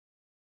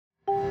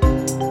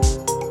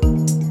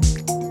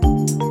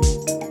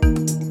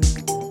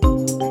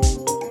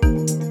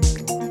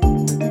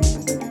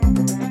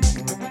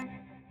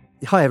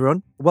Hi,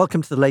 everyone.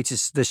 Welcome to the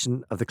latest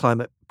edition of the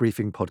Climate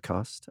Briefing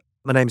podcast.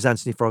 My name is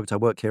Antony. I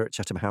work here at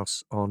Chatham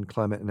House on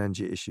climate and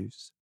energy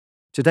issues.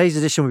 Today's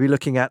edition will be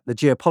looking at the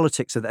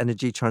geopolitics of the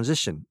energy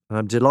transition, and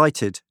I'm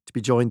delighted to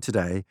be joined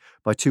today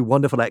by two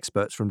wonderful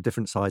experts from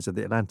different sides of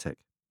the Atlantic.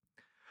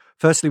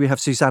 Firstly, we have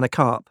Suzana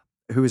Carp,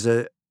 who is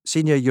a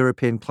senior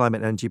European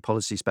climate and energy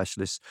policy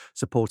specialist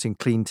supporting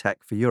Cleantech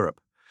for Europe.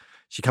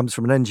 She comes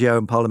from an NGO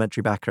and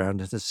parliamentary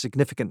background and has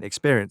significant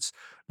experience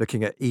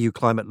looking at EU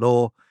climate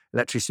law,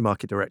 electricity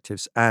market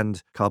directives,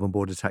 and carbon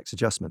border tax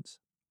adjustments.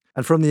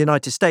 And from the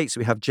United States,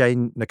 we have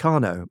Jane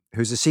Nakano,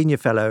 who's a senior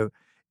fellow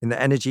in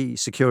the Energy,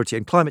 Security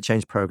and Climate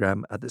Change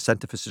program at the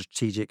Center for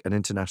Strategic and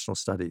International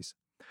Studies.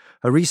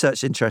 Her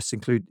research interests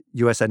include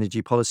US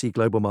energy policy,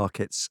 global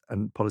markets,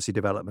 and policy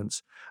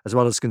developments, as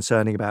well as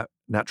concerning about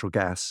natural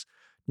gas,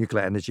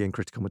 nuclear energy, and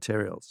critical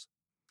materials.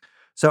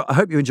 So I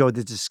hope you enjoyed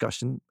the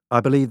discussion. I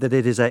believe that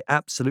it is an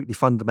absolutely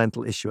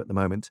fundamental issue at the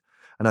moment,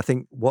 and I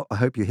think what I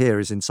hope you hear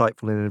is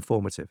insightful and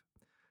informative.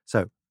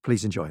 So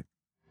please enjoy.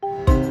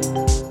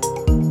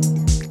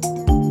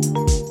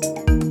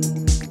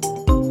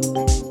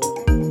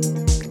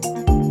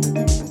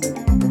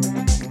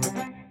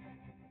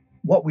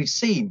 What we've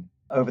seen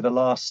over the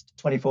last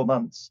 24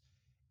 months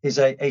is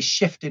a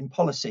shift in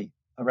policy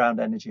around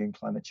energy and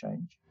climate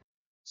change.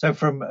 So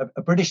from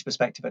a British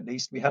perspective, at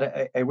least, we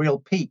had a real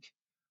peak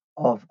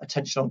of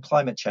attention on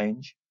climate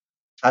change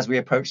as we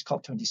approached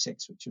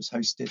COP26, which was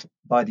hosted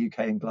by the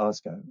UK in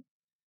Glasgow.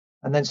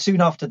 And then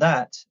soon after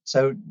that,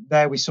 so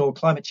there we saw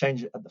climate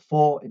change at the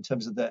fore in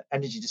terms of the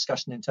energy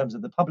discussion, in terms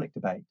of the public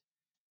debate.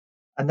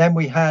 And then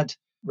we had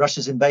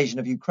Russia's invasion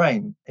of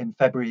Ukraine in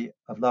February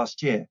of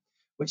last year,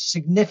 which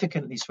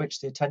significantly switched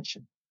the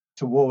attention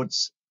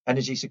towards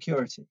energy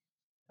security.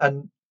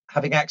 And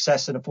having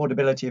access and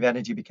affordability of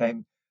energy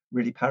became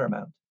really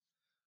paramount.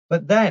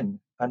 But then,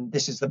 and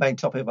this is the main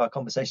topic of our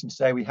conversation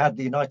today, we had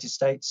the United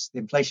States, the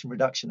Inflation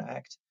Reduction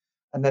Act,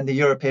 and then the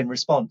European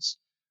response,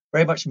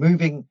 very much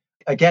moving,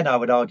 again, I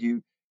would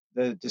argue,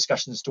 the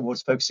discussions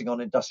towards focusing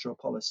on industrial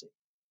policy.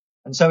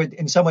 And so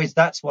in some ways,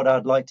 that's what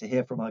I'd like to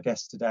hear from our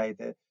guests today,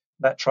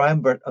 that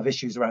triumvirate of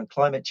issues around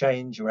climate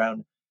change,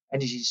 around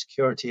energy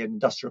security and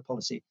industrial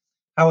policy.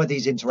 How are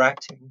these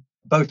interacting,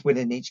 both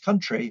within each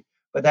country,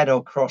 but then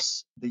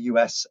across the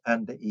US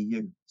and the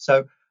EU?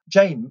 So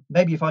Jane,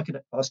 maybe if I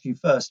could ask you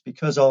first,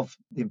 because of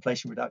the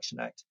Inflation Reduction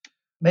Act,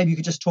 maybe you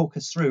could just talk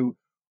us through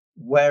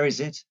where is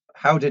it,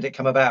 how did it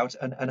come about,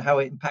 and how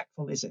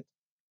impactful is it?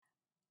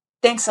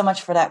 Thanks so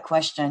much for that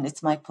question.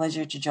 It's my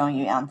pleasure to join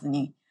you,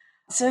 Anthony.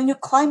 So,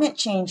 climate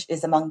change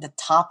is among the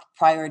top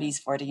priorities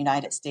for the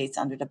United States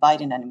under the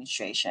Biden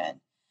administration.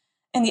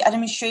 And the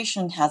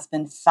administration has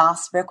been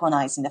fast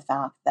recognizing the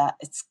fact that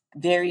it's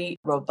very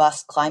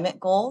robust climate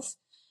goals,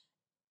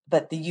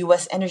 but the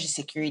U.S. energy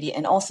security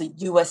and also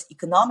U.S.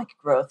 economic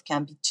growth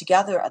can be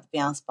together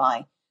advanced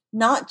by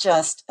not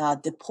just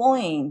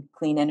deploying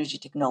clean energy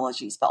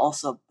technologies, but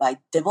also by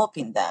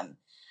developing them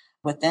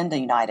within the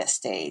United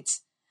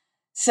States.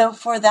 So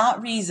for that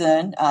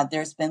reason,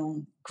 there's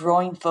been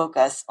growing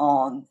focus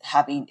on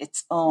having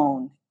its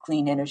own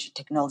clean energy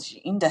technology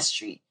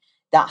industry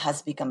that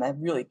has become a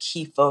really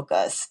key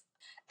focus.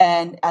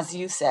 And as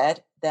you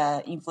said,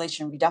 the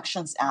Inflation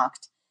Reduction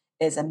Act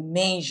is a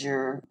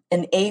major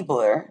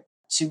enabler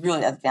to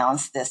really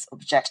advance this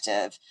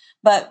objective.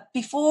 But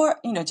before,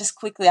 just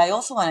quickly, I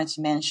also wanted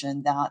to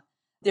mention that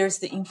there's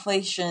the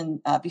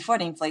inflation, before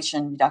the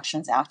Inflation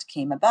Reduction Act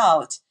came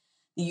about,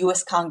 the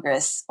U.S.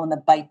 Congress, on a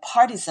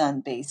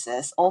bipartisan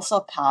basis, also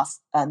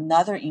passed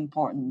another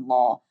important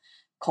law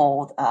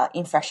called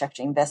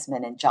Infrastructure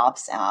Investment and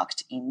Jobs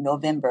Act in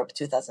November of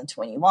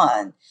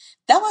 2021.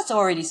 That was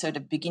already sort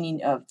of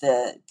beginning of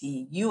the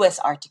U.S.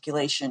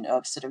 articulation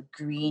of sort of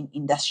green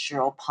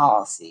industrial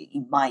policy,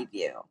 in my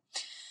view.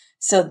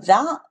 So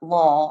that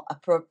law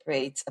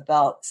appropriates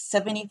about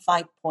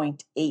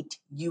 $75.8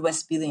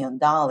 billion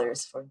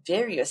for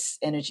various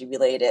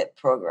energy-related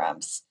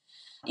programs,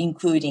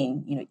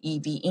 including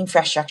EV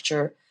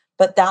infrastructure,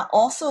 but that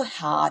also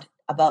had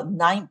about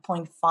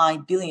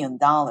 $9.5 billion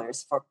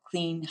for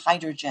clean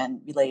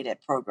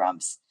hydrogen-related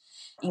programs,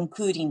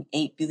 including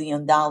 $8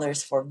 billion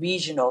for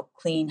regional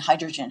clean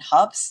hydrogen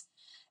hubs,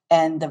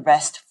 and the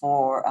rest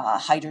for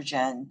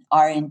hydrogen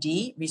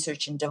R&D,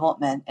 research and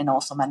development, and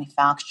also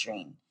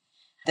manufacturing.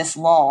 This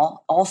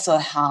law also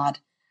had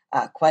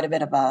quite a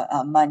bit of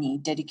money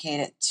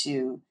dedicated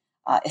to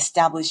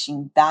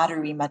establishing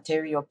battery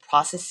material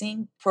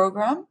processing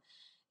program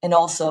and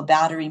also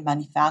battery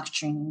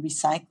manufacturing and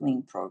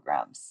recycling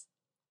programs.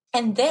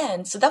 And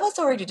then, so that was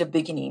already the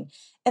beginning.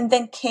 And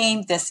then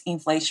came this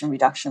Inflation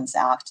Reduction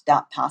Act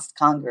that passed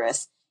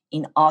Congress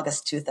in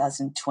August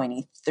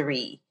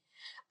 2023.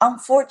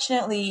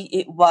 Unfortunately,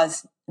 it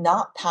was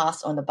not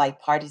passed on a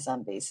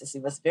bipartisan basis.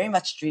 It was very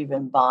much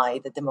driven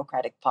by the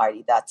Democratic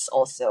Party. That's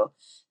also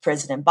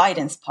President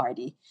Biden's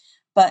party.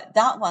 But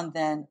that one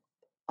then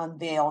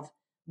unveiled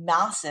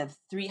massive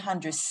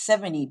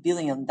 $370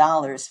 billion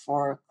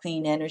for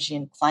clean energy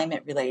and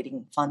climate-related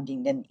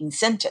funding and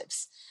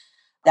incentives.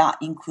 That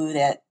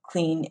included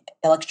clean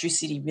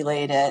electricity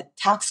related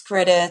tax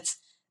credits,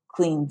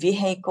 clean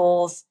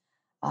vehicles,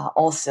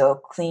 also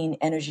clean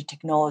energy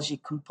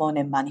technology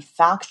component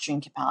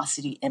manufacturing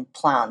capacity in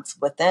plants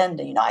within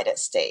the United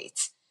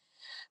States.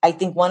 I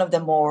think one of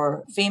the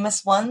more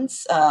famous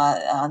ones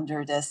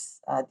under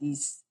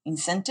these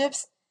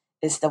incentives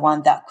is the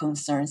one that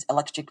concerns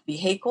electric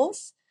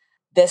vehicles.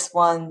 This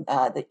one,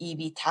 the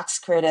EV tax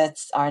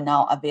credits are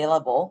now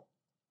available.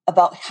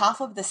 About half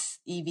of the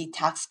EV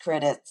tax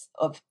credits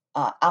of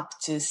up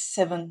to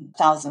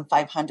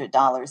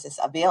 $7,500 is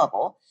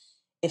available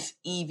if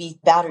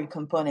EV battery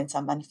components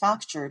are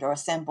manufactured or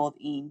assembled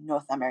in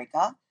North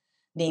America,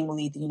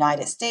 namely the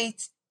United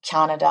States,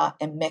 Canada,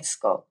 and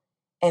Mexico.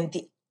 And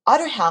the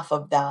other half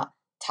of that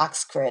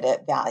tax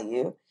credit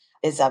value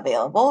is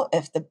available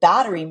if the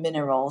battery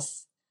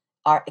minerals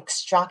are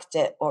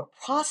extracted or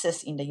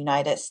processed in the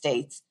United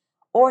States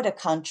or the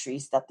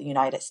countries that the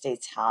United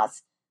States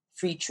has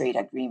free trade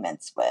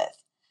agreements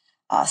with.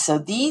 So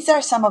these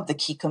are some of the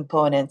key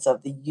components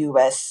of the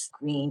U.S.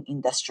 green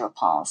industrial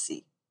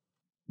policy.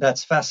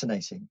 That's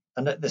fascinating.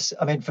 And this,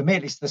 I mean, for me,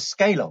 at least the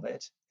scale of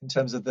it, in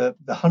terms of the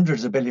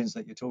hundreds of billions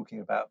that you're talking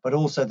about, but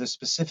also the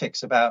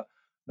specifics about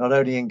not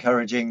only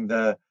encouraging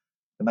the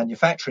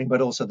manufacturing,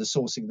 but also the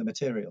sourcing of the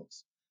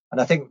materials.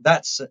 And I think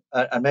that's,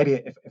 and maybe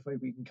if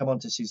we can come on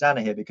to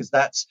Suzana here, because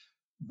that's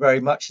very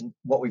much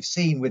what we've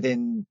seen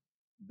within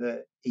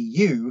the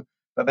EU,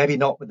 but maybe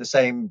not with the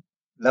same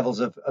levels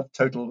of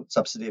total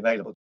subsidy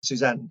available.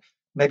 Suzanne,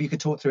 maybe you could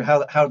talk through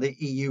how the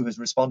EU has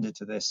responded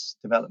to this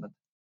development.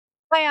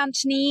 Hi,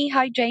 Antony.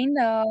 Hi, Jane.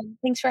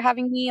 Thanks for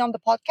having me on the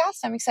podcast.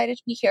 I'm excited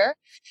to be here.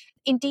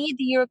 Indeed,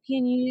 the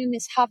European Union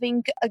is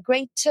having a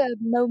great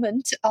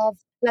moment of,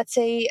 let's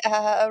say,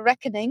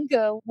 reckoning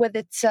with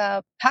its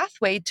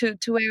pathway to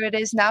where it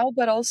is now,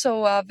 but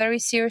also very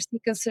seriously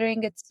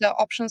considering its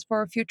options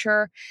for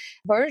future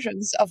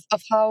versions of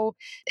how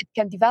it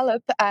can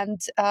develop. And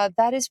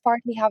that is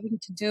partly having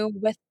to do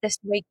with this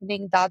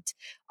awakening that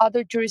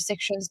other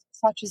jurisdictions,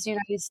 such as the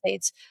United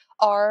States,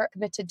 are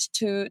committed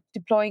to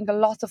deploying a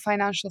lot of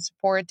financial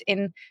support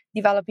in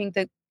developing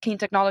the clean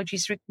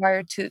technologies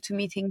required to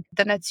meeting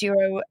the net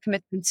zero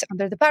commitments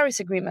under the Paris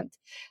Agreement.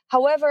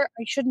 However,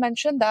 I should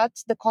mention that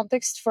the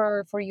context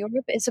for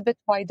Europe is a bit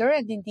wider.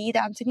 And indeed,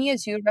 Antony,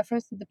 as you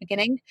referenced at the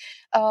beginning,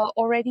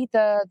 already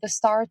the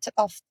start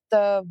of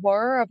the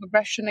war of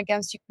aggression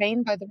against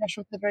Ukraine by the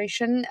Russian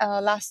Federation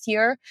last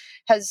year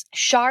has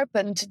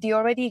sharpened the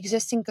already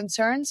existing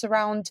concerns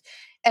around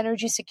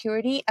energy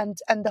security and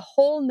the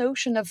whole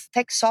notion of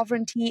tech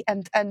sovereignty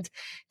and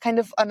kind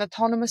of an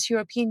autonomous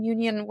European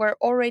Union were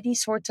already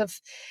sort of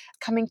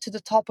coming to the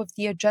top of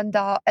the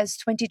agenda as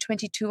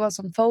 2022 was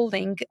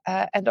unfolding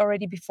and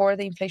already before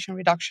the Inflation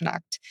Reduction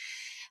Act.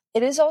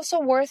 It is also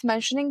worth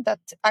mentioning that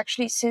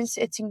actually since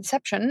its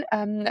inception,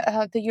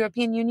 the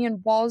European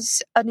Union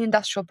was an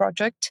industrial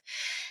project.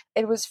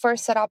 It was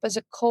first set up as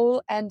a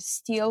coal and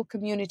steel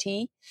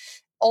community,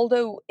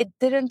 although it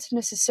didn't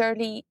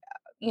necessarily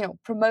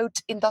promote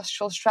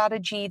industrial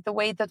strategy the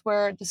way that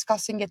we're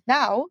discussing it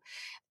now.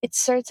 It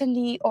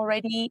certainly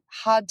already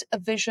had a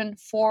vision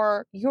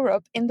for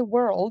Europe in the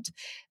world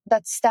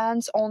that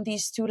stands on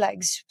these two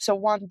legs. So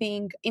one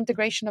being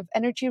integration of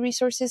energy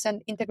resources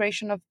and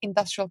integration of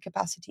industrial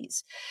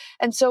capacities.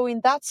 And so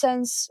in that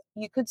sense,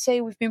 you could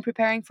say we've been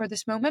preparing for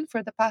this moment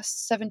for the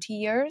past 70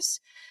 years.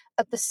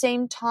 At the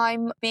same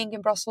time, being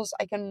in Brussels,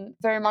 I can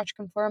very much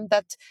confirm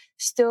that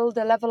still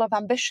the level of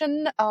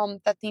ambition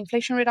that the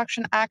Inflation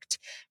Reduction Act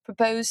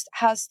proposed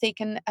has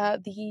taken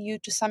the EU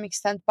to some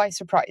extent by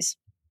surprise.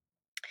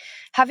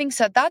 Having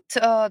said that,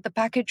 the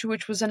package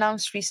which was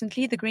announced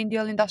recently, the Green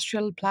Deal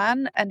Industrial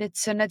Plan and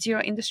its Net Zero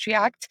Industry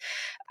Act,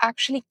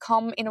 actually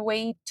come in a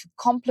way to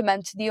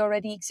complement the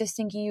already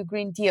existing EU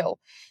Green Deal.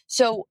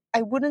 So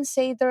I wouldn't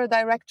say they're a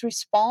direct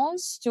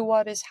response to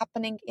what is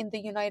happening in the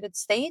United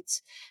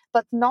States,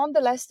 but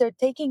nonetheless, they're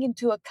taking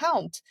into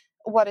account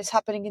what is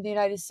happening in the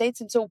United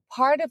States. And so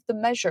part of the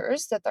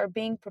measures that are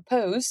being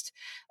proposed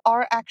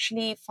are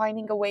actually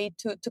finding a way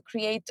to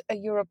create a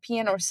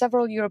European or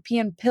several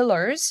European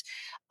pillars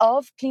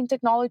of clean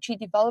technology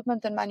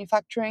development and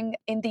manufacturing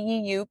in the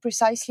EU,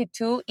 precisely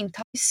to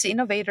entice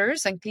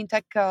innovators and clean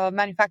tech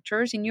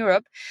manufacturers in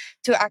Europe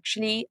to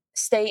actually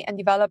stay and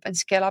develop and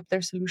scale up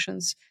their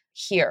solutions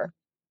here,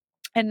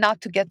 and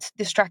not to get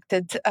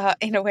distracted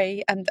in a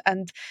way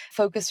and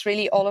focus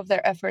really all of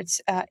their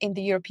efforts in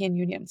the European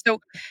Union.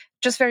 So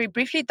just very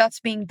briefly, that's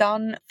being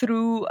done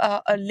through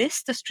a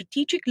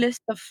strategic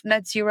list of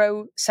net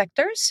zero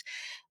sectors.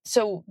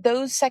 So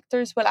those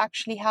sectors will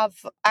actually have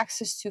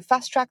access to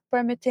fast track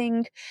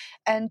permitting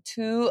and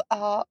to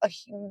a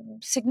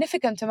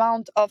significant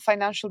amount of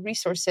financial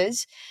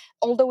resources.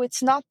 Although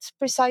it's not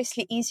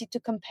precisely easy to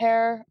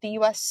compare the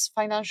US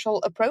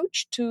financial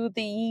approach to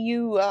the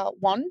EU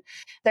one,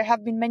 there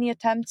have been many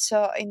attempts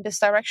in this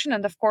direction.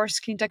 And of course,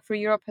 Cleantech for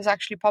Europe has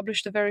actually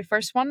published the very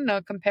first one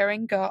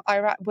comparing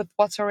IRA with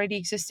what's already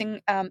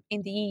existing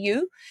in the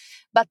EU.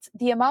 But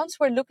the amounts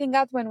we're looking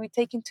at when we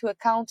take into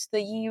account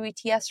the EU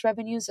ETS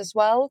revenues emissions as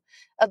well,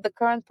 at the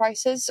current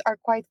prices are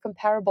quite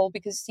comparable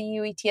because the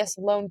EU ETS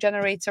alone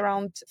generates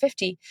around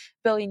 50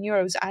 billion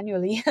euros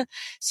annually.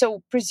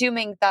 So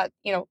presuming that,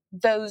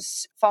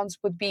 those funds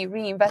would be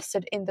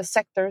reinvested in the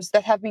sectors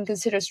that have been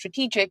considered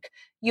strategic,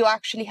 you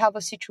actually have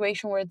a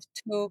situation where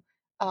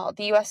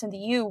the US and the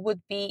EU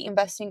would be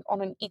investing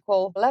on an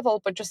equal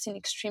level, but just in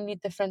extremely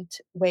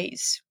different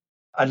ways.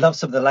 I love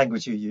some of the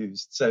language you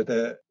used. So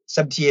the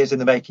 70 years in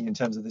the making in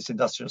terms of this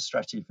industrial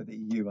strategy for the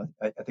EU,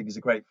 I think is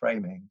a great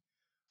framing.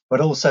 But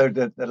also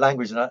the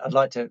language, and I'd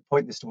like to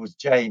point this towards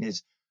Jane,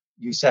 is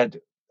you said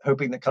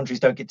hoping that countries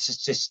don't get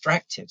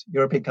distracted,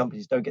 European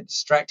companies don't get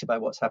distracted by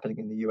what's happening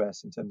in the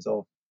US in terms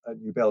of a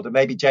new build. And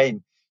maybe,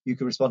 Jane, you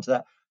could respond to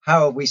that.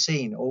 How have we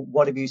seen, or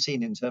what have you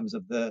seen in terms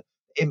of the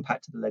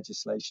impact of the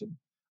legislation?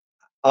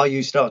 Are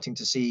you starting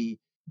to see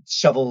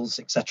shovels,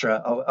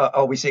 etc.?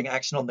 Are we seeing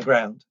action on the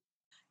ground?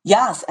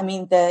 Yes, I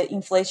mean, the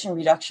Inflation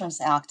Reductions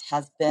Act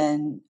has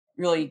been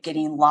really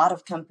getting a lot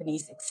of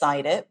companies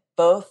excited,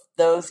 both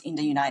those in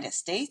the United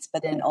States,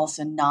 but then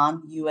also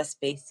non-US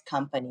based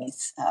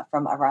companies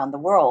from around the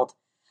world.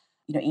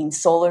 In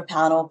solar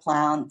panel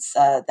plants,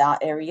 that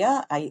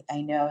area, I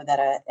know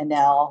that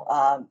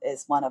Enel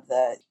is one of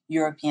the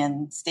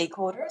European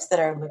stakeholders that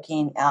are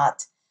looking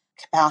at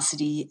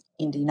capacity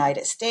in the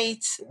United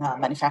States,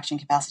 manufacturing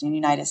capacity in the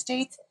United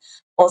States.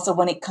 Also,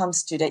 when it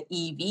comes to the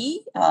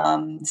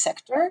EV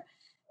sector,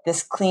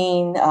 this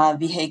clean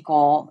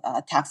vehicle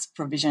tax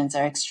provisions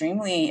are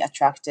extremely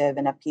attractive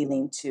and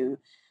appealing to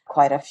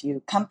quite a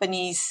few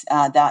companies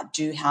that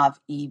do have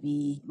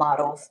EV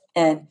models.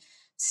 And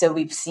so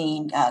we've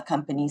seen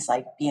companies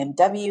like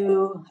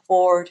BMW,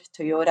 Ford,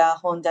 Toyota,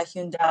 Honda,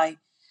 Hyundai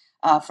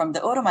from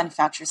the auto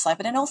manufacturer side,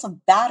 but then also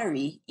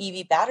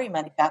EV battery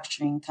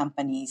manufacturing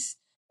companies.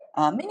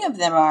 Many of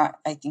them are,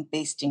 I think,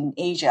 based in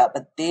Asia,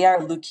 but they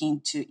are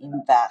looking to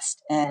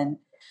invest. And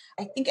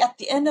I think at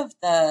the end of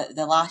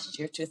the last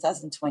year,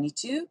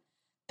 2022,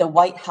 the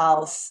White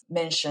House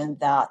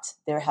mentioned that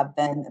there have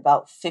been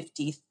about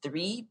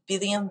 $53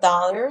 billion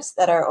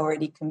that are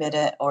already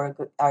committed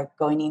or are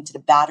going into the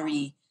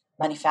battery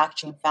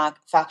manufacturing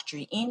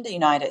factory in the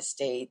United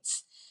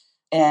States,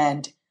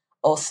 and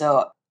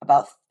also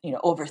about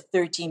over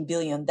 $13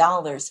 billion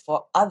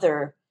for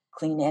other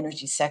clean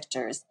energy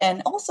sectors,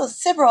 and also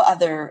several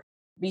other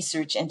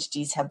research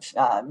entities have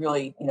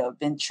really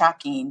been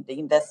tracking the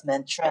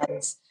investment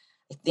trends.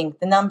 I think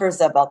the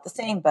numbers are about the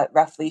same, but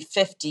roughly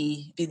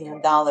 $50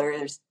 billion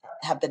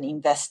have been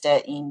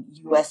invested in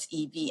US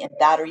EV and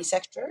battery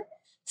sector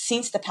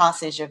since the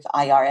passage of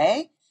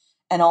IRA,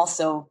 and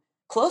also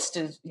close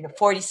to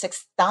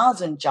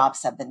 46,000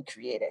 jobs have been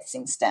created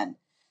since then.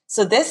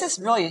 So this is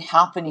really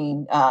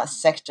happening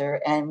sector,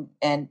 and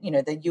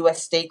the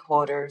U.S.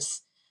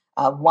 stakeholders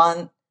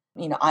want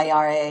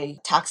IRA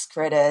tax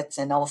credits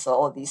and also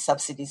all these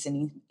subsidies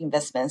and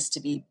investments to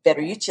be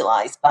better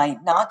utilized by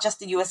not just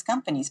the U.S.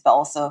 companies, but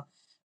also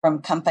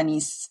from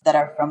companies that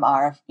are from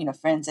our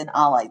friends and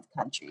allied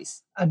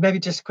countries. And maybe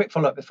just a quick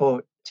follow-up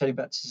before telling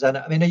about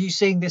Suzana. I mean, are you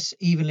seeing this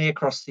evenly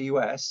across the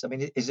US? I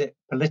mean, is it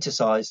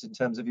politicized in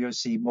terms of you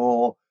see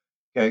more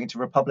going into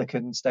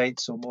Republican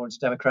states or more into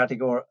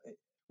Democratic? Or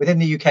within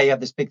the UK, you have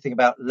this big thing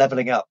about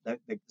leveling up.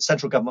 The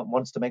central government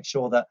wants to make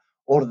sure that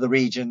all of the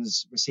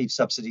regions receive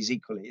subsidies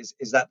equally.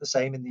 Is that the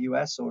same in the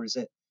US, or is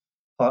it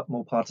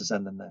more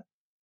partisan than that?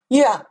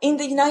 Yeah, in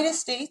the United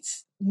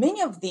States,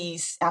 many of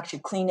these actually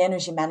clean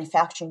energy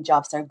manufacturing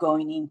jobs are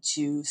going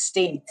into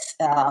states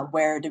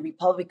where the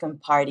Republican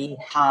Party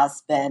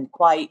has been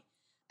quite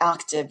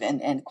active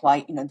and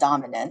quite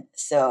dominant.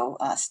 So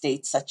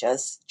states such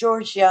as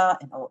Georgia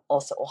and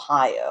also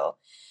Ohio.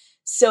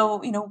 So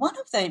one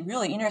of the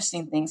really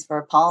interesting things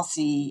for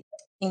policy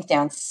think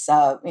tanks,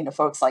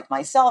 folks like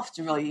myself,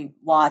 to really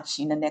watch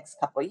in the next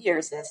couple of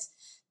years is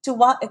to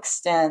what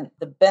extent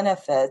the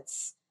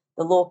benefits,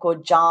 the local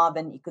job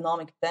and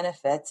economic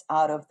benefits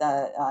out of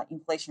the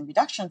Inflation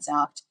Reductions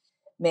Act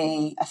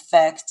may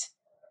affect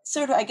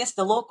sort of, I guess,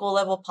 the local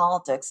level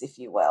politics, if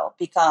you will.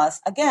 Because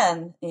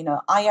again,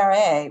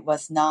 IRA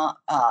was not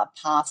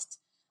passed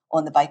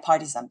on the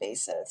bipartisan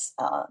basis.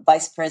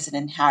 Vice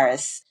President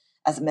Harris,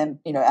 as a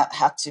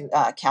had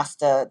to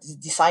cast a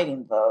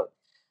deciding vote.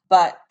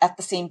 But at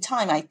the same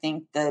time, I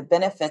think the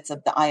benefits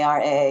of the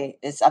IRA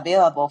is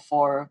available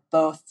for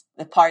both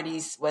the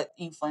parties with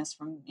influence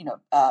from,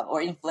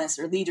 or influence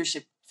or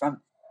leadership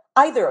from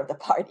either of the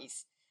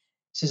parties.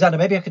 Suzana,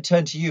 maybe I could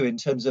turn to you in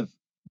terms of,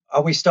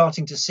 are we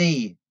starting to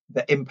see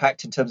the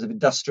impact in terms of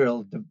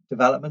industrial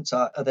developments?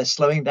 Are they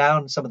slowing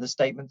down some of the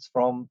statements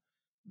from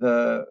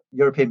the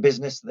European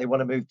business that they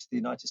want to move to the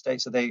United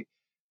States? Are they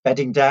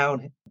bedding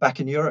down back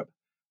in Europe?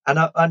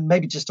 And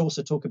maybe just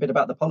also talk a bit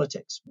about the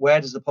politics.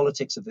 Where does the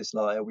politics of this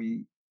lie? Are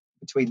we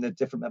between the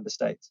different member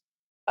states?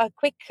 a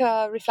quick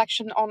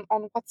reflection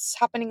on what's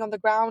happening on the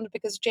ground,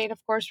 because Jane, of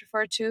course,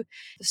 referred to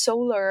the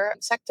solar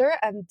sector,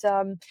 and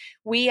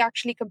we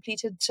actually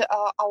completed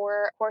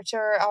our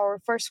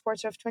first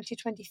quarter of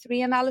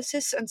 2023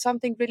 analysis, and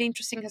something really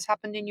interesting has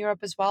happened in Europe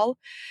as well,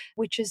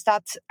 which is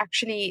that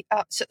actually,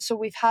 so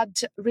we've had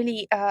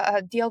really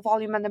deal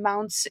volume and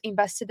amounts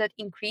invested that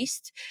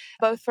increased,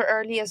 both for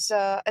early as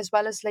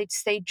well as late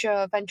stage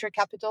venture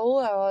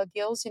capital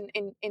deals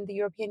in the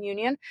European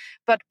Union,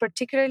 but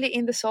particularly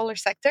in the solar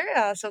sector.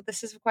 So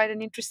this is quite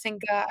an interesting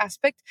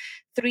aspect.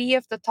 3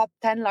 of the top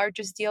 10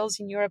 largest deals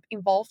in Europe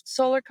involved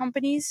solar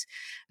companies.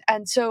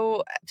 And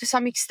so to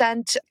some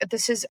extent,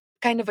 this is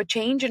kind of a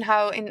change in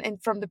how in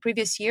from the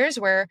previous years,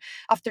 where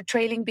after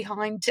trailing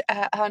behind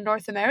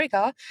North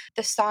America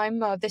this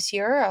time this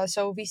year,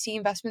 so VC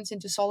investments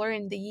into solar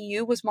in the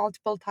EU was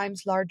multiple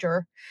times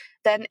larger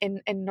than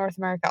in North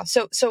America.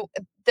 So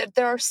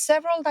there are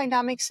several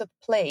dynamics at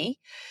play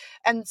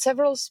and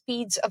several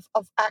speeds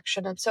of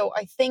action. And so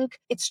I think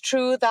it's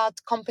true that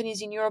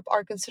companies in Europe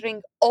are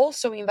considering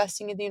also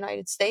investing in the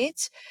United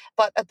States,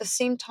 but at the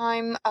same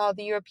time,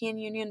 the European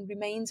Union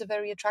remains a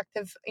very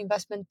attractive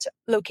investment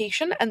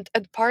location. And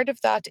part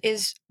of that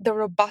is the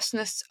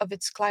robustness of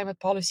its climate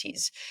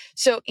policies.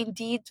 So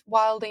indeed,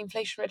 while the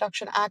Inflation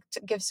Reduction Act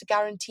gives a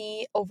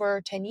guarantee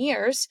over 10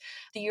 years,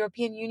 the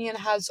European Union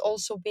has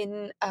also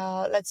been,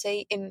 let's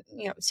say,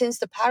 since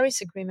the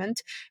Paris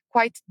Agreement,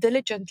 quite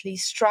diligently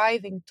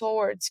striving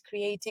towards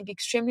creating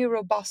extremely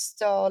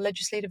robust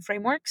legislative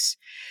frameworks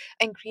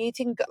and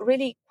creating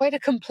really quite a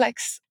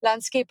complex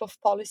landscape of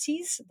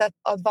policies that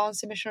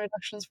advance emission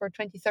reductions for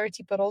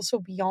 2030, but also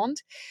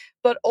beyond.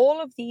 But all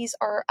of these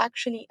are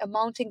actually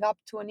amounting up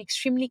to an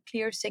extremely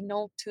clear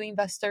signal to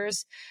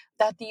investors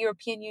that the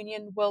European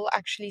Union will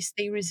actually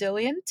stay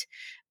resilient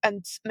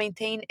and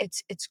maintain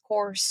its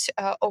course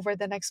over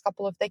the next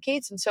couple of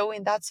decades. And so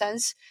in that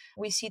sense,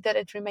 we see that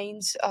it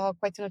remains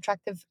quite an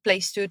attractive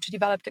place to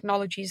develop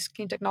technologies,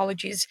 clean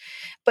technologies.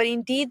 But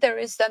indeed, there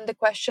is then the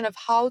question of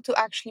how to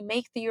actually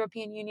make the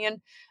European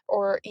Union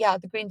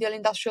the Green Deal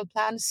Industrial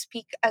Plan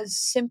speak as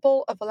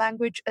simple of a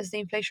language as the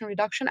Inflation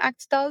Reduction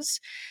Act does.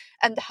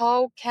 And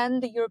how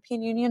can the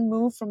European Union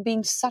move from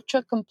being such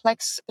a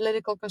complex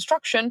political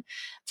construction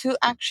to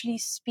actually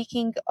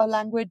speaking a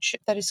language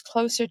that is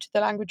closer to the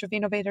language of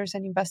innovators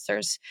and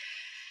investors?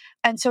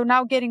 And so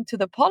now getting to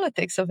the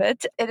politics of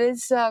it, it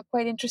is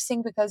quite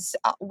interesting because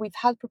we've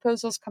had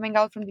proposals coming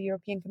out from the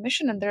European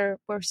Commission, and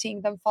we're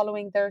seeing them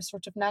following their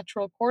sort of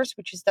natural course,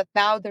 which is that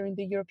now they're in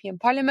the European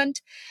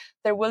Parliament.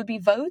 There will be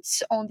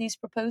votes on these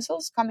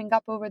proposals coming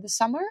up over the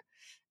summer.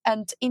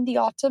 And in the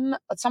autumn,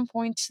 at some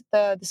point,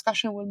 the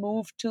discussion will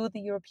move to the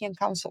European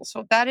Council.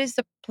 So that is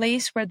the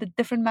place where the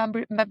different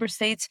member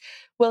states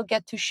will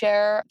get to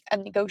share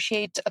and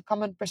negotiate a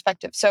common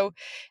perspective. So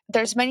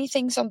there's many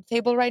things on the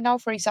table right now.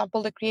 For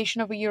example, the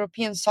creation of a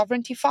European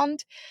sovereignty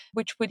fund,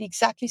 which would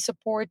exactly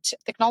support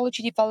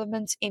technology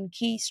developments in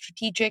key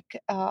strategic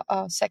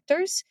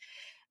sectors.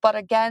 But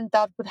again,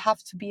 that would have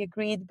to be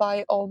agreed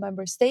by all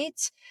member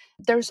states.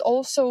 There's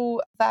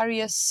also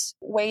various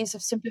ways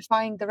of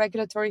simplifying the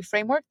regulatory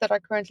framework that are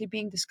currently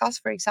being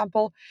discussed. For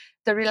example,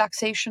 the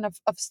relaxation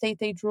of state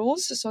aid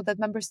rules so that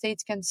member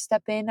states can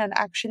step in and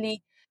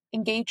actually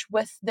engage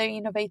with the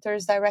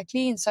innovators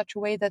directly in such a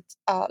way that,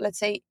 let's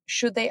say,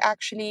 should they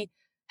actually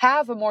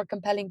have a more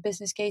compelling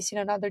business case in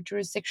another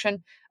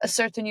jurisdiction, a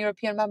certain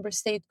European member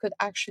state could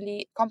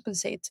actually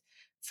compensate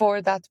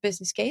for that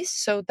business case.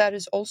 So that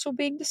is also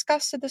being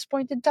discussed at this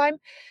point in time.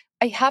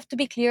 I have to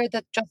be clear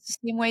that just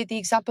the same way the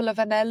example of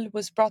Enel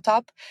was brought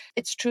up,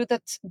 it's true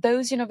that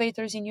those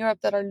innovators in Europe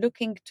that are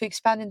looking to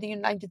expand in the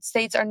United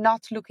States are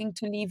not looking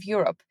to leave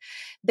Europe.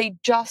 They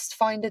just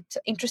find it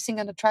interesting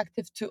and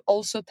attractive to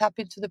also tap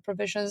into the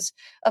provisions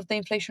of the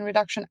Inflation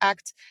Reduction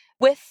Act,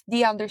 with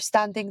the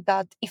understanding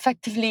that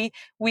effectively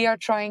we are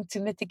trying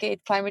to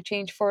mitigate climate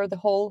change for the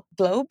whole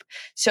globe.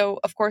 So,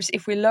 of course,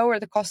 if we lower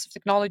the cost of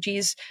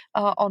technologies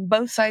on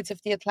both sides of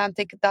the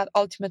Atlantic, that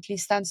ultimately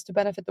stands to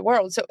benefit the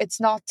world. So it's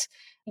not,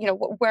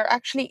 we're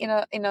actually in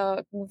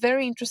a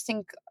very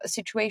interesting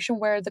situation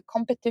where the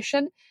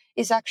competition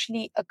is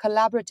actually a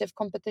collaborative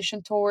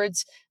competition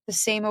towards the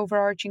same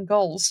overarching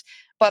goals.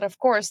 But of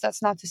course,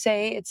 that's not to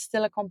say it's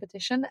still a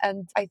competition.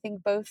 And I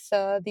think both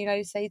the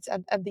United States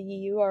and the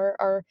EU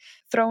are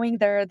throwing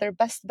their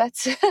best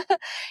bets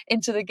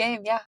into the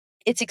game. Yeah.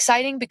 It's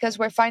exciting because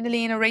we're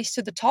finally in a race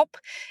to the top.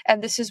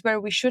 And this is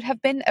where we should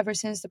have been ever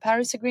since the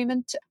Paris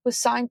Agreement was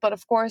signed. But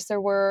of course, there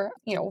were,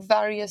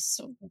 various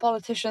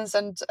politicians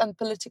and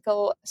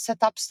political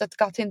setups that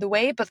got in the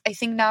way. But I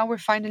think now we're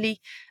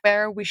finally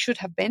where we should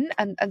have been.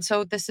 And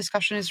so this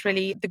discussion is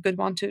really the good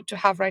one to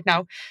have right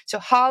now. So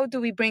how do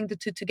we bring the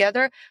two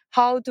together?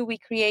 How do we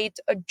create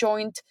a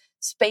joint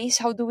space?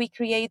 How do we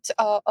create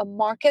a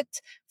market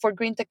for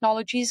green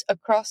technologies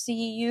across the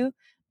EU?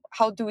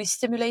 How do we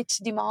stimulate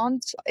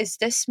demand? Is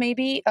this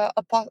maybe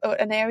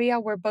an area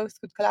where both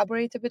could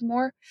collaborate a bit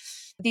more?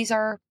 These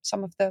are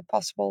some of the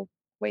possible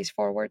ways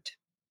forward.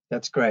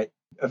 That's great.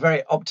 A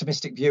very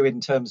optimistic view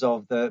in terms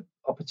of the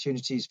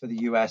opportunities for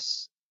the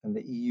US and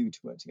the EU to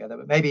work together.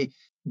 But maybe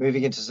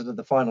moving into sort of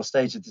the final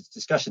stage of this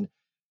discussion,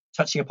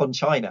 touching upon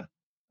China.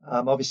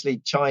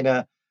 Obviously,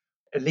 China,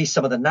 at least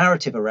some of the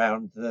narrative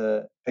around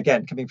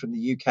again, coming from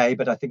the UK,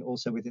 but I think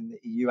also within the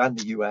EU and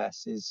the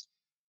US, is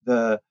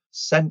the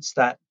sense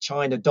that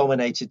China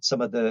dominated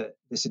some of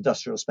this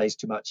industrial space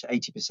too much.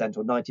 80%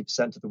 or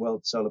 90% of the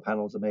world's solar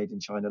panels are made in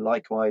China,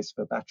 likewise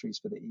for batteries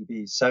for the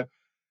EVs. So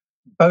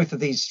both of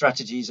these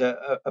strategies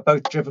are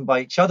both driven by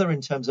each other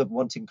in terms of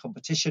wanting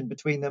competition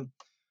between them,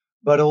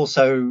 but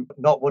also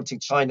not wanting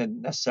China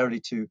necessarily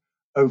to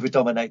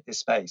over-dominate this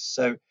space.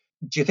 So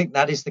do you think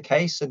that is the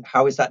case? And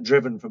how is that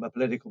driven from a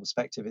political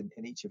perspective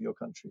in each of your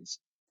countries?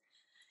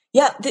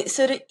 Yeah,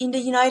 in the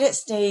United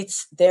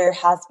States, there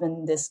has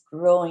been this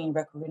growing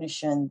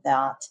recognition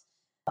that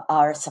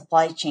our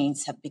supply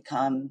chains have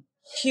become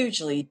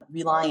hugely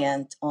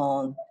reliant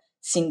on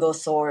single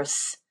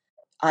source,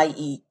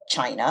 i.e.,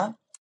 China.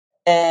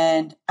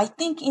 And I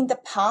think in the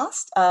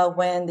past,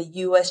 when the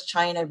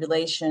US-China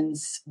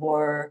relations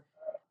were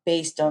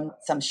based on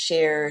some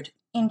shared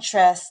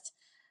interest,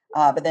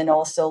 but then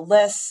also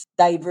less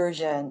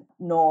divergent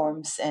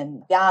norms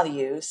and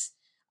values,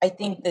 I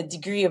think the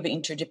degree of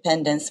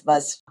interdependence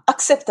was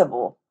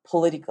acceptable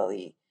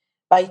politically.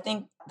 But I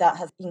think that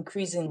has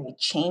increasingly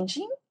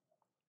changing.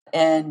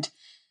 And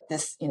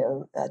this,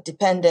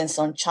 dependence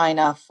on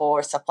China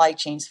for supply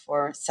chains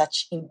for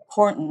such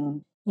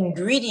important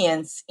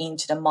ingredients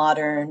into the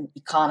modern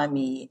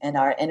economy and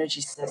our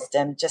energy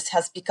system just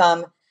has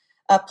become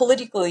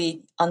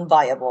politically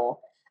unviable,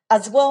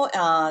 as well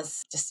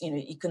as just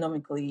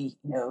economically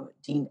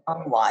deemed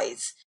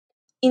unwise.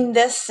 In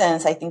this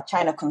sense, I think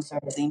China concern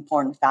is an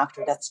important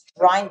factor that's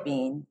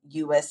driving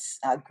U.S.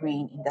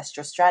 Green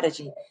industrial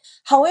strategy.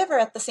 However,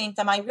 at the same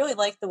time, I really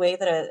like the way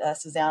that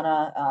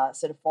Suzana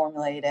sort of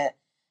formulated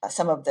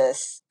some of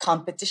this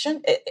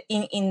competition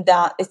in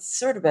that it's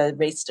sort of a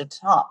race to the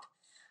top.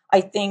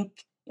 I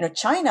think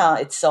China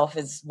itself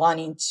is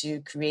wanting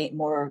to create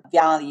more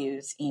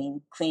values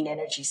in clean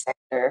energy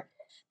sector.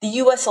 The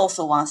U.S.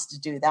 also wants to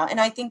do that, and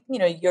I think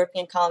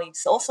European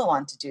colleagues also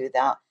want to do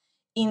that.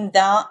 In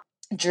that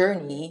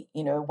journey,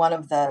 one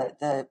of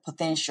the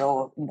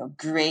potential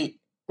great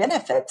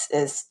benefits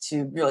is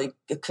to really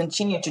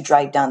continue to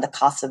drive down the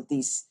cost of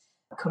these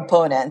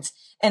components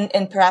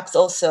and perhaps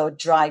also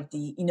drive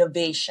the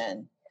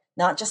innovation,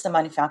 not just the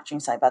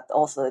manufacturing side, but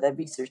also the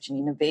research and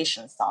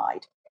innovation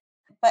side.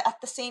 But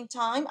at the same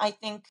time, I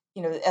think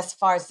as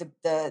far as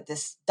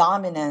this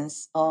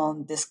dominance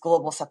on this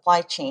global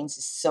supply chains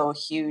is so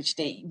huge,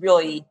 they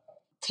really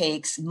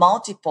takes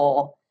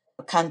multiple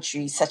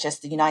countries such as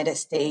the United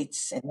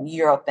States and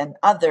Europe and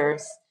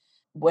others,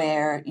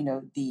 where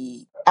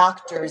the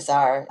actors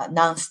are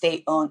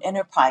non-state-owned,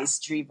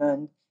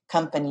 enterprise-driven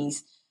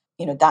companies,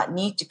 that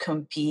need to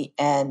compete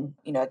and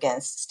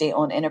against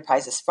state-owned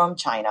enterprises from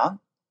China.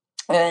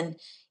 And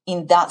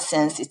in that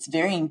sense, it's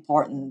very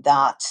important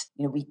that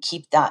we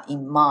keep that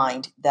in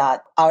mind,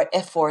 that our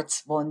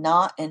efforts will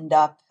not end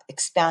up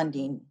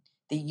expanding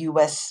the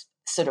U.S.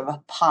 sort of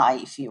a pie,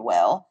 if you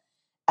will,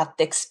 at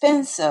the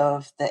expense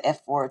of the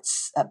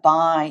efforts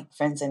by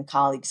friends and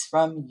colleagues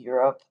from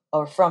Europe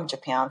or from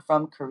Japan,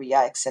 from Korea,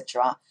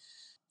 etc.,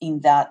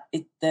 in that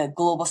the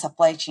global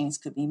supply chains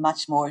could be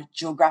much more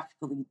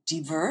geographically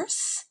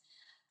diverse.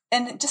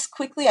 And just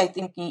quickly, I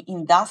think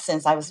in that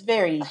sense, I was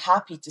very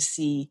happy to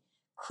see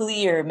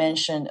clear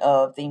mention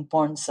of the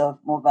importance of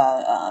more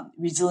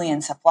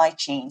resilient supply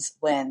chains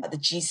when the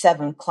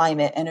G7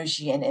 climate,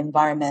 energy, and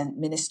environment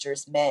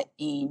ministers met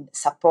in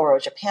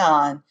Sapporo,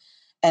 Japan.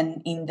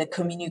 And in the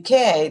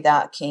communique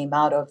that came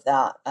out of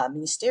that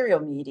ministerial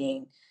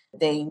meeting,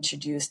 they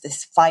introduced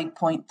this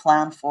 5-point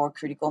plan for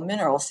critical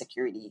mineral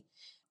security.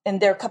 And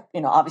there are,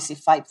 obviously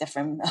 5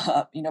 different,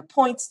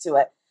 points to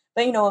it.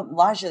 But,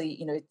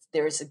 largely,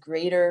 there is a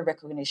greater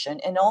recognition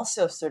and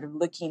also sort of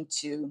looking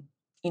to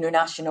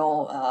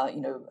international,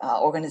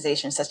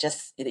 organizations such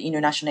as the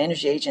International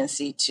Energy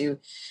Agency to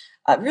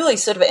really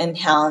sort of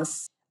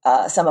enhance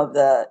some of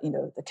the,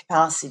 the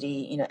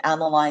capacity,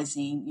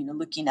 analyzing,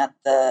 looking at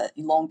the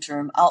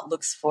long-term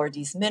outlooks for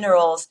these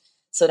minerals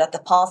so that the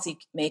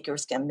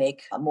policymakers can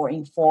make more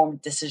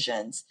informed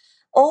decisions.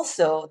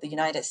 Also, the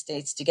United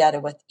States,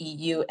 together with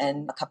EU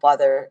and a couple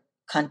other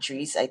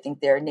countries, I think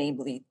there are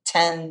namely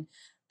 10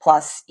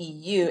 plus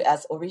EU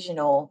as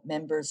original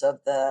members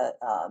of the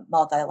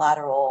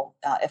multilateral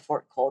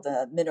effort called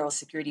the Mineral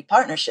Security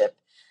Partnership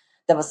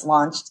that was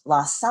launched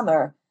last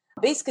summer.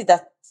 Basically,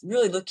 that's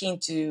really looking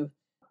to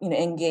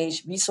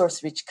engage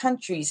resource-rich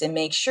countries and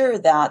make sure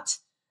that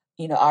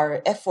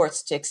our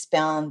efforts to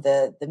expand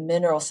the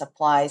mineral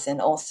supplies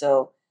and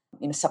also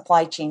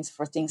supply chains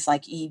for things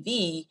like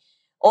EV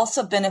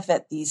also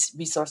benefit these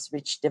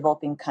resource-rich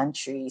developing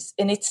countries.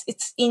 And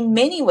it's in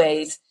many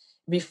ways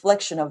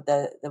reflection of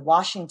the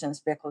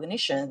Washington's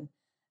recognition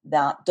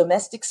that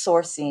domestic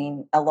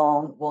sourcing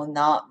alone will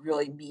not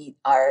really meet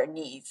our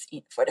needs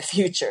for the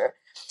future.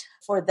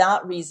 For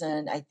that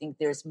reason, I think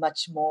there's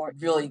much more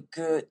really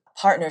good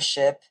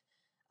partnership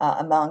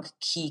among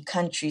key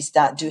countries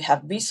that do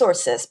have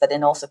resources, but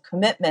then also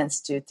commitments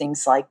to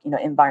things like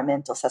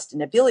environmental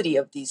sustainability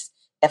of these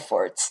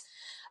efforts.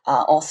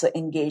 Also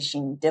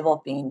engaging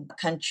developing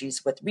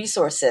countries with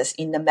resources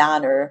in a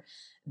manner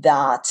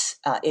that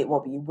it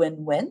will be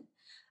win-win.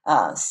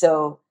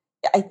 So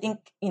I think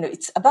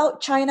it's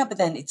about China, but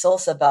then it's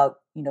also about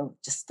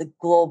just the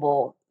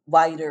global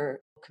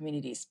wider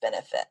community's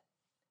benefit.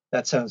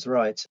 That sounds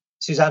right.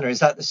 Suzana, is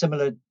that the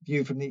similar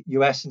view from the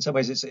US? In some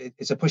ways,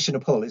 it's a push and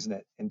a pull, isn't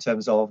it? In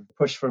terms of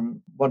push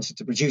from wanting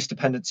to reduce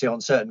dependency on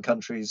certain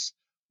countries,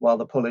 while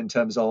the pull in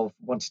terms of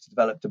wanting to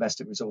develop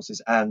domestic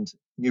resources and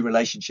new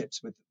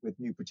relationships with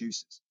new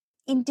producers.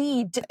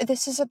 Indeed,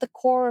 this is at the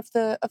core of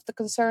the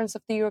concerns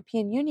of the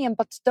European Union.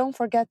 But don't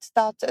forget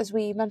that, as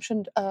we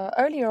mentioned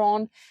earlier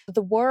on,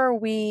 the war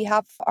we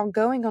have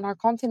ongoing on our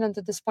continent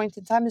at this point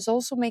in time is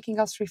also making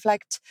us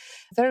reflect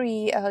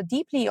very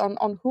deeply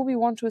on who we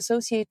want to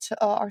associate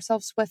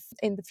ourselves with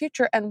in the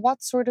future and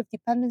what sort of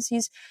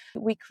dependencies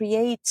we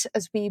create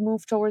as we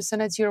move towards a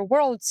net zero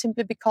world,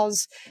 simply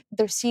because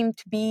there seem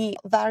to be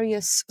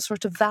various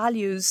sort of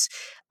values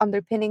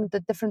underpinning the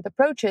different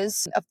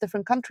approaches of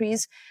different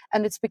countries.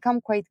 And it's become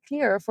quite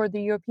clear for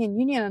the European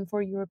Union and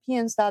for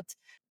Europeans that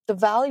the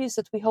values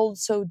that we hold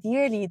so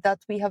dearly, that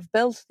we have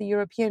built the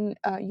European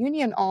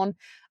Union on,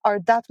 are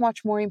that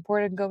much more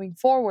important going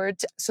forward.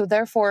 So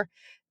therefore,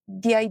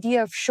 the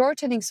idea of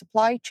shortening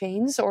supply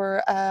chains,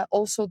 or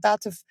also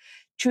that of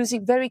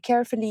choosing very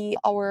carefully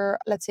our,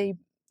 let's say,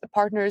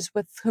 partners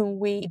with whom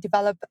we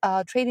develop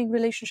trading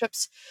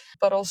relationships,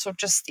 but also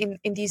just in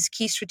these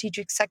key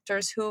strategic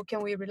sectors, who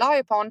can we rely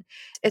upon?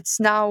 It's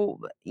now,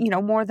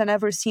 more than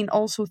ever seen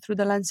also through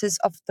the lenses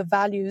of the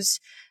values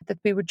that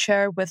we would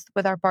share with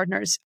our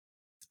partners.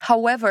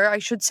 However, I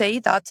should say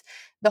that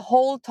the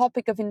whole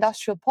topic of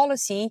industrial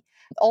policy,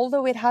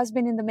 although it has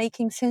been in the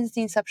making since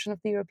the inception of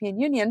the European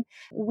Union,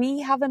 we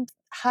haven't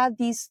had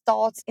these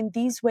thoughts in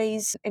these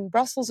ways, in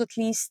Brussels at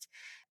least,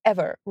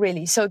 ever,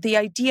 really. So the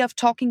idea of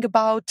talking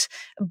about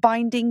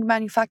binding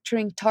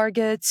manufacturing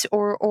targets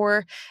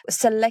or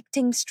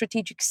selecting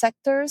strategic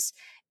sectors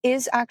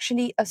is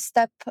actually a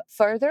step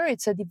further.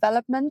 It's a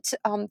development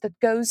that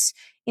goes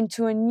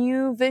into a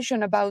new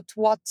vision about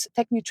what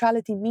tech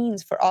neutrality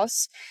means for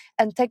us.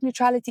 And tech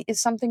neutrality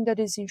is something that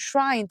is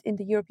enshrined in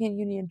the European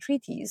Union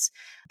treaties.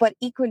 But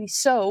equally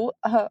so,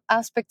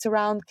 aspects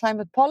around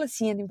climate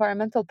policy and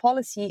environmental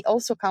policy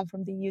also come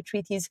from the EU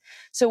treaties.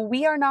 So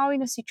we are now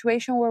in a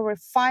situation where we're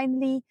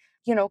finally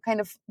kind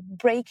of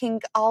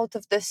breaking out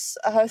of this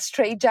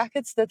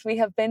straitjackets that we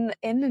have been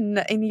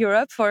in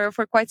Europe for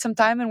quite some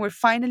time. And we're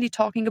finally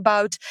talking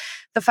about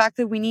the fact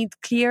that we need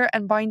clear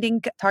and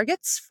binding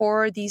targets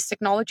for these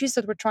technologies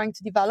that we're trying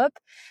to develop,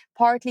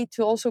 partly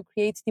to also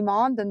create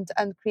demand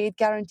and create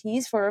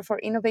guarantees for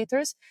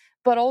innovators,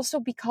 but also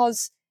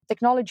because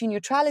technology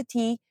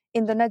neutrality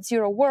in the net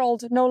zero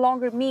world no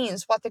longer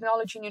means what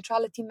technology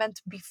neutrality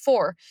meant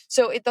before.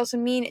 So it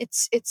doesn't mean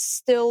it's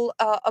still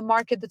a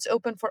market that's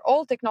open for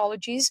all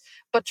technologies,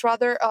 but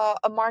rather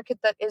a market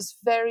that is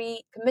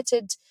very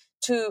committed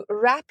to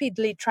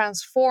rapidly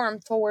transform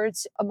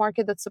towards a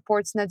market that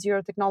supports net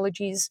zero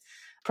technologies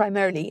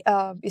primarily,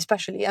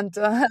 especially, and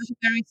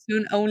very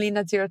soon only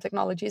net zero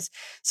technologies.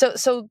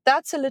 So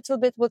that's a little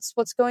bit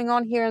what's going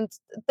on here. And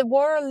there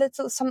were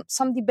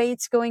some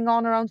debates going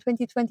on around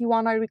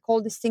 2021. I recall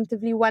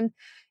distinctively when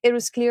it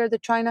was clear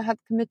that China had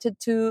committed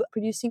to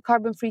producing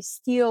carbon-free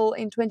steel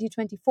in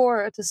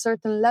 2024 at a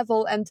certain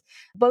level, and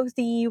both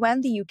the EU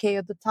and the UK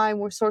at the time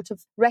were sort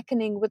of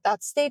reckoning with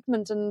that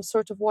statement and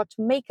sort of what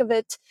to make of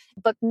it.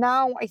 But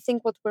now I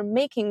think what we're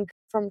making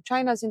from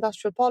China's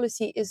industrial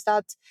policy is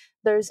that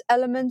there's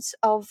elements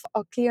of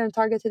a clear and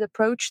targeted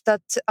approach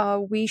that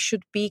we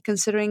should be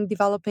considering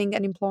developing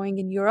and employing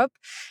in Europe.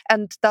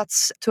 And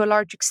that's to a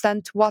large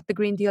extent what the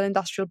Green Deal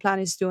Industrial Plan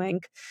is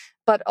doing,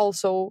 but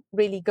also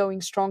really going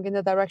strong in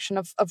the direction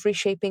of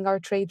reshaping our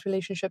trade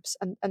relationships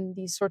and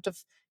these sort of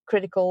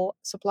critical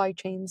supply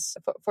chains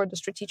for the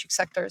strategic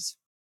sectors.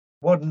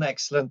 What an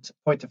excellent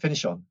point to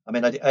finish on. I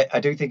mean, I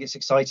do think it's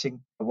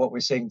exciting what we're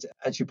seeing.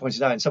 As you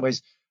pointed out, in some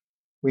ways,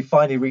 we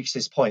finally reached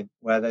this point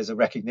where there's a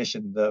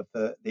recognition that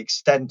the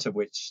extent of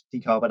which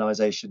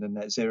decarbonisation and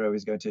net zero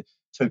is going to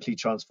totally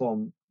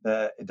transform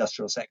the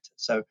industrial sector.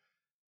 So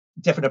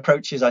different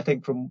approaches, I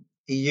think, from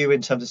EU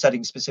in terms of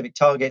setting specific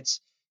targets.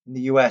 In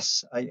the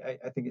US, I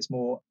think it's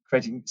more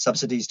creating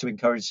subsidies to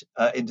encourage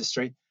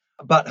industry.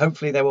 But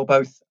hopefully they will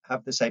both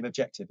have the same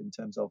objective in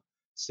terms of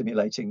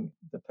stimulating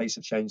the pace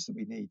of change that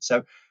we need.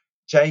 So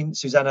Jane,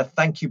 Suzana,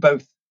 thank you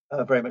both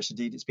very much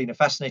indeed. It's been a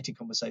fascinating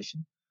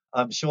conversation.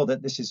 I'm sure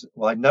that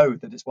I know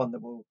that it's one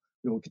that we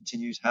will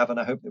continue to have, and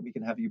I hope that we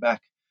can have you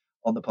back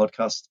on the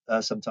podcast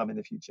sometime in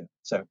the future.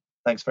 So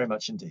thanks very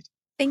much indeed.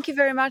 Thank you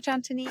very much,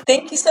 Antony.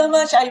 Thank you so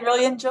much. I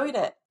really enjoyed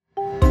it.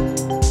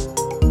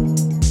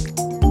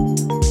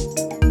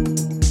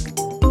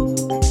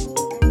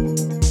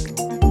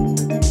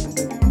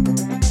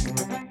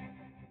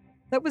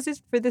 That was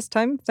it for this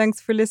time. Thanks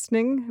for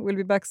listening. We'll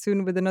be back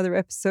soon with another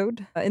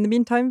episode. In the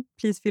meantime,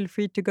 please feel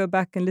free to go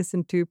back and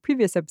listen to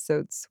previous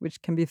episodes,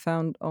 which can be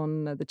found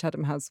on the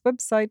Chatham House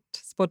website,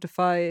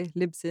 Spotify,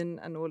 Libsyn,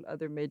 and all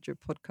other major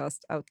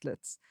podcast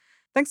outlets.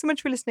 Thanks so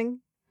much for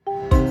listening.